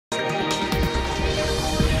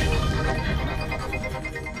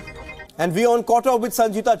And Wion caught up with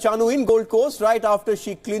Sanjita Chanu in Gold Coast right after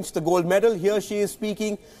she clinched the gold medal. Here she is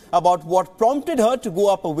speaking about what prompted her to go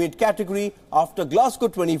up a weight category after Glasgow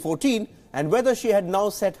 2014 and whether she had now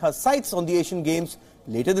set her sights on the Asian Games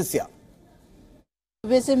later this year.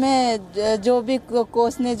 वैसे मैं जो भी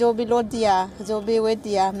coach ने जो भी load दिया, जो भी वेट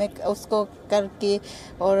दिया, मैं उसको करके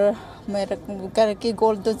और मैं करके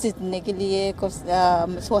गोल्ड तो जीतने के लिए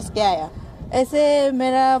सोच के आया। ऐसे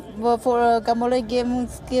मेरा कॉमनवेल्थ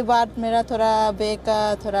गेम्स के बाद मेरा थोड़ा बैक का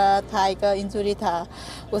थोड़ा थाई का इंजरी था।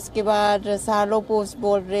 उसके बाद सालों पोस्ट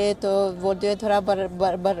बोल रहे तो बोलते हुए थोड़ा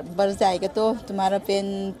बढ़ जाएगा तो तुम्हारा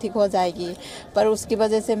पेन ठीक हो जाएगी, पर उसकी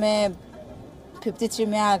वजह से मैं 53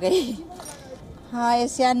 में आ गई। हाँ,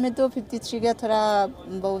 एशियन में तो 53 का थोड़ा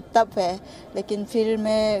बहुत टफ है, लेकिन फिर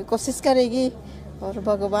मैं कोशिश करेगी और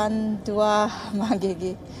भगवान दुआ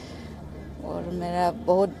मांगेगी और मेरा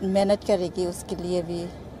बहुत मेहनत करेगी, उसके लिए भी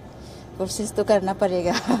कोशिश तो करना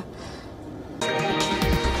पड़ेगा।